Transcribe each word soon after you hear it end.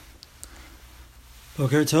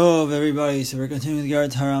Boker Tov, everybody. So we're continuing the Gemara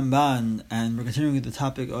Haramban, and we're continuing with the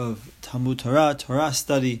topic of Talmud Torah, Torah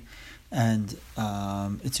study, and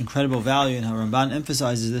its incredible value, and how Ramban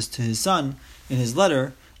emphasizes this to his son in his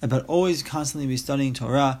letter about always constantly be studying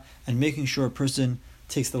Torah and making sure a person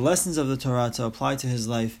takes the lessons of the Torah to apply to his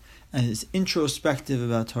life and is introspective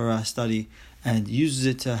about Torah study and uses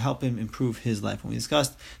it to help him improve his life. When we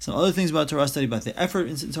discussed some other things about Torah study, about the effort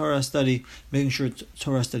in Torah study, making sure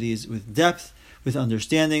Torah study is with depth, with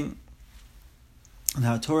understanding, and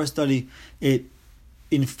how Torah study, it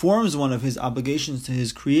informs one of his obligations to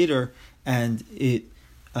his Creator, and it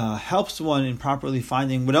helps one in properly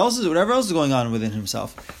finding whatever else is going on within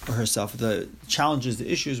himself or herself, the challenges,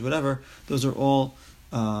 the issues, whatever. Those are all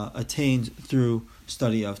attained through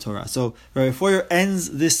study of Torah. So Rabbi Foyer ends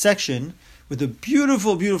this section with a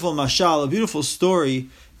beautiful, beautiful mashal, a beautiful story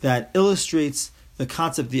that illustrates the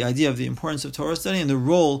concept, the idea of the importance of Torah study and the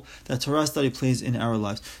role that Torah study plays in our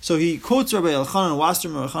lives. So he quotes Rabbi Elchanan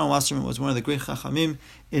Wasserman. Elchanan Wasserman was one of the great Chachamim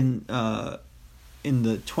in the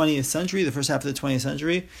 20th century, the first half of the 20th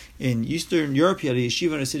century. In Eastern Europe, he had a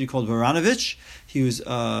yeshiva in a city called Varanovich. He was,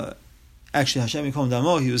 actually, Hashem Yikom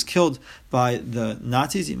Damo, he was killed by the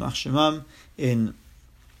Nazis, Yimach Shemam,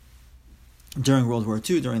 during World War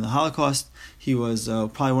II, during the Holocaust. He was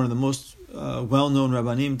probably one of the most well-known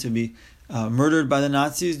Rabbanim to be murdered by the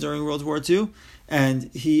Nazis during World War II, and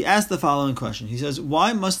he asked the following question. He says,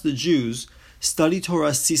 why must the Jews study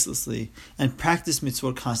Torah ceaselessly and practice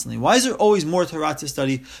mitzvot constantly? Why is there always more Torah to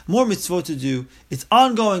study, more mitzvot to do? It's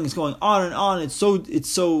ongoing, it's going on and on, it's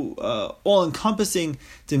so all-encompassing,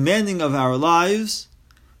 demanding of our lives.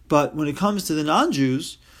 But when it comes to the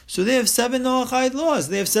non-Jews, so they have 7 Noachide laws.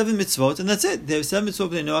 They have 7 mitzvot, and that's it. They have 7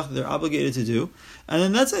 mitzvot that they're obligated to do, and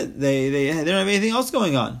then that's it. They don't have anything else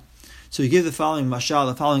going on. So he gave the following mashal,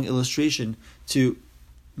 the following illustration to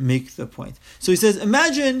make the point. So he says,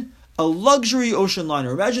 imagine a luxury ocean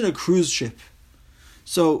liner, imagine a cruise ship.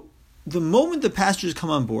 So the moment the passengers come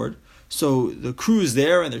on board, so the crew is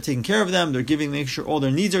there and they're taking care of them, making sure all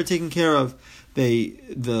their needs are taken care of.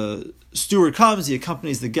 The steward comes, he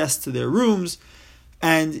accompanies the guests to their rooms,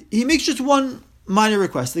 and he makes just one minor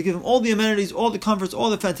request. They give him all the amenities, all the comforts, all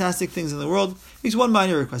the fantastic things in the world. He makes one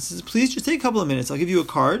minor request. He says, please just take a couple of minutes, I'll give you a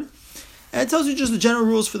card. And it tells you just the general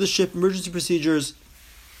rules for the ship, emergency procedures.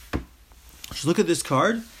 Just look at this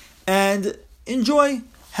card and enjoy.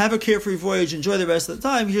 Have a carefree voyage. Enjoy the rest of the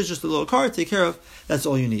time. Here's just a little card. Take care of. That's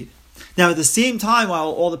all you need. Now, at the same time, while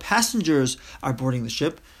all the passengers are boarding the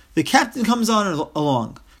ship, the captain comes on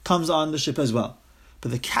the ship as well.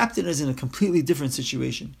 But the captain is in a completely different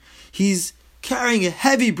situation. He's carrying a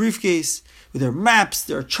heavy briefcase with their maps,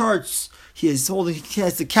 their charts. He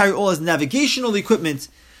has to carry all his navigational equipment.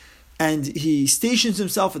 And he stations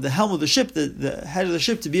himself at the helm of the ship, the head of the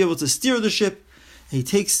ship, to be able to steer the ship. And he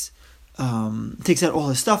takes out all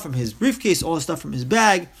his stuff from his briefcase, all his stuff from his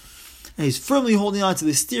bag, and he's firmly holding on to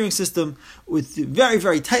the steering system with very,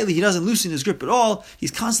 very tightly. He doesn't loosen his grip at all. He's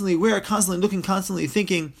constantly aware, constantly looking, constantly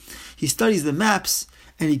thinking. He studies the maps,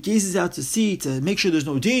 and he gazes out to sea to make sure there's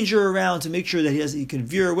no danger around, to make sure that he can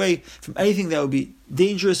veer away from anything that would be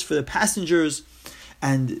dangerous for the passengers.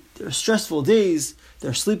 And there are stressful days, there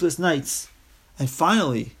are sleepless nights, and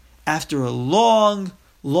finally, after a long,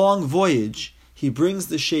 long voyage, he brings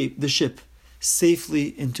the ship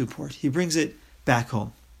safely into port. He brings it back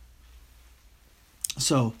home.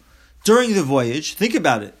 So, during the voyage, think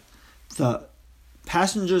about it. The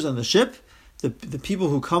passengers on the ship, the people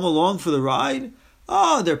who come along for the ride,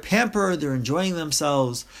 they're pampered, they're enjoying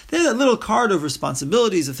themselves. They have that little card of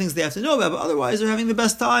responsibilities, of things they have to know about, but otherwise they're having the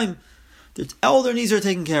best time. All their needs are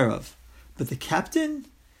taken care of. But the captain,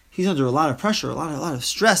 he's under a lot of pressure, a lot of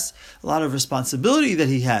stress, a lot of responsibility that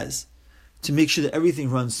he has to make sure that everything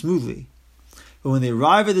runs smoothly. But when they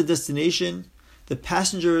arrive at the destination, the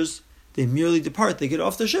passengers, they merely depart. They get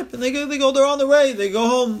off the ship and they go. They're on their way. They go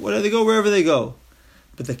home. They go wherever they go.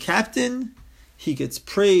 But the captain, he gets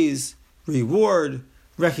praise, reward,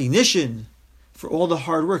 recognition for all the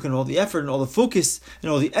hard work and all the effort and all the focus and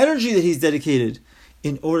all the energy that he's dedicated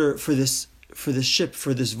in order for this ship,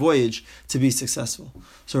 for this voyage to be successful.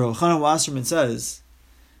 So Rav Elchanan Wasserman says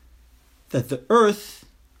that the earth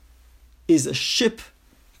is a ship,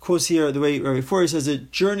 quotes here the way Rabbi Foyer says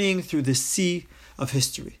it, journeying through the sea of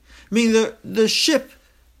history. Meaning the ship,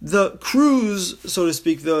 the cruise, so to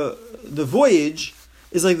speak, the voyage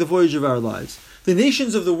is like the voyage of our lives. The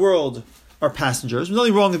nations of the world are passengers. There's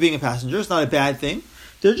nothing wrong with being a passenger. It's not a bad thing.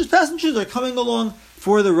 They're just passengers. They're coming along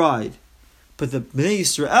for the ride. But the Bnei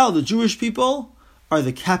Yisrael, the Jewish people, are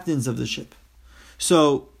the captains of the ship.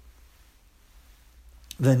 So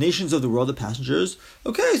the nations of the world, the passengers,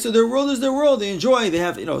 okay, so their world is their world. They enjoy. They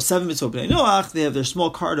have 7 mitzvot b'nei Noach. They have their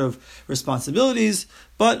small cart of responsibilities.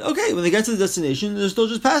 But okay, when they get to the destination, they're still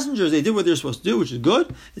just passengers. They did what they're supposed to do, which is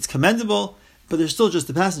good. It's commendable. But they're still just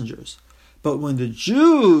the passengers. But when the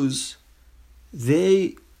Jews,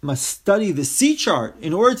 they must study the sea chart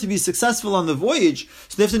in order to be successful on the voyage.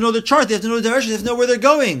 So they have to know the chart. They have to know the direction. They have to know where they're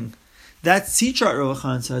going. That sea chart, Rav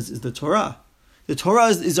Chanan says, is the Torah. The Torah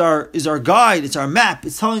is our guide. It's our map.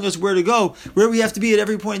 It's telling us where to go, where we have to be at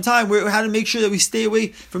every point in time, how to make sure that we stay away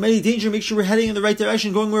from any danger, make sure we're heading in the right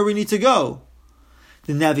direction, going where we need to go.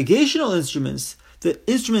 The navigational instruments, the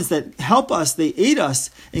instruments that help us, they aid us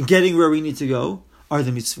in getting where we need to go, are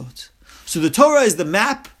the mitzvot. So the Torah is the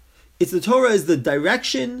map. The Torah is the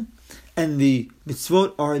direction, and the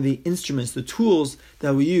mitzvot are the instruments, the tools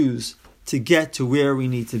that we use to get to where we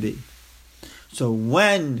need to be. So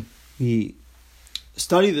when we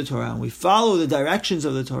study the Torah and we follow the directions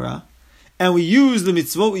of the Torah and we use the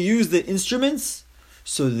mitzvot, we use the instruments,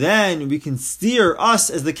 so then we can steer us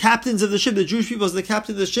as the captains of the ship, the Jewish people as the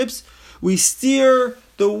captains of the ships, we steer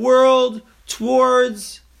the world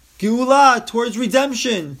towards Geulah, towards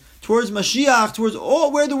redemption, towards Mashiach, towards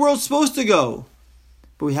where the world's supposed to go.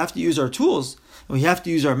 But we have to use our tools, and we have to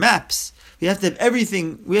use our maps. We have to have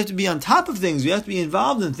everything, we have to be on top of things, we have to be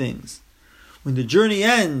involved in things. When the journey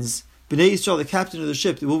ends, Bnei Yisrael, the captain of the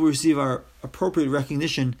ship, will receive our appropriate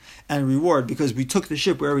recognition and reward because we took the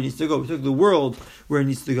ship where it needs to go. We took the world where it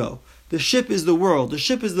needs to go. The ship is the world. The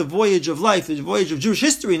ship is the voyage of life, the voyage of Jewish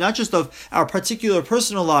history, not just of our particular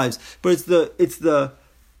personal lives, but it's the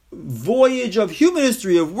voyage of human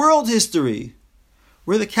history, of world history.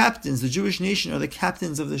 We're the captains. The Jewish nation are the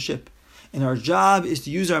captains of the ship. And our job is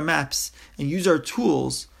to use our maps and use our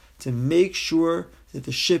tools to make sure that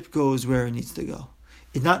the ship goes where it needs to go.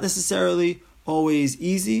 It's not necessarily always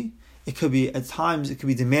easy. At times it could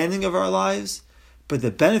be demanding of our lives, but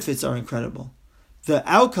the benefits are incredible. The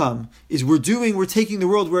outcome is we're taking the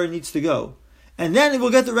world where it needs to go. And then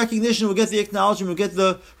we'll get the recognition, we'll get the acknowledgement, we'll get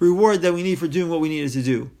the reward that we need for doing what we needed to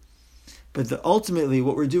do. But ultimately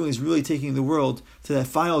what we're doing is really taking the world to that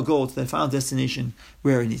final goal, to that final destination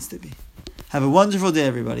where it needs to be. Have a wonderful day,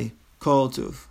 everybody. Kol Tuv.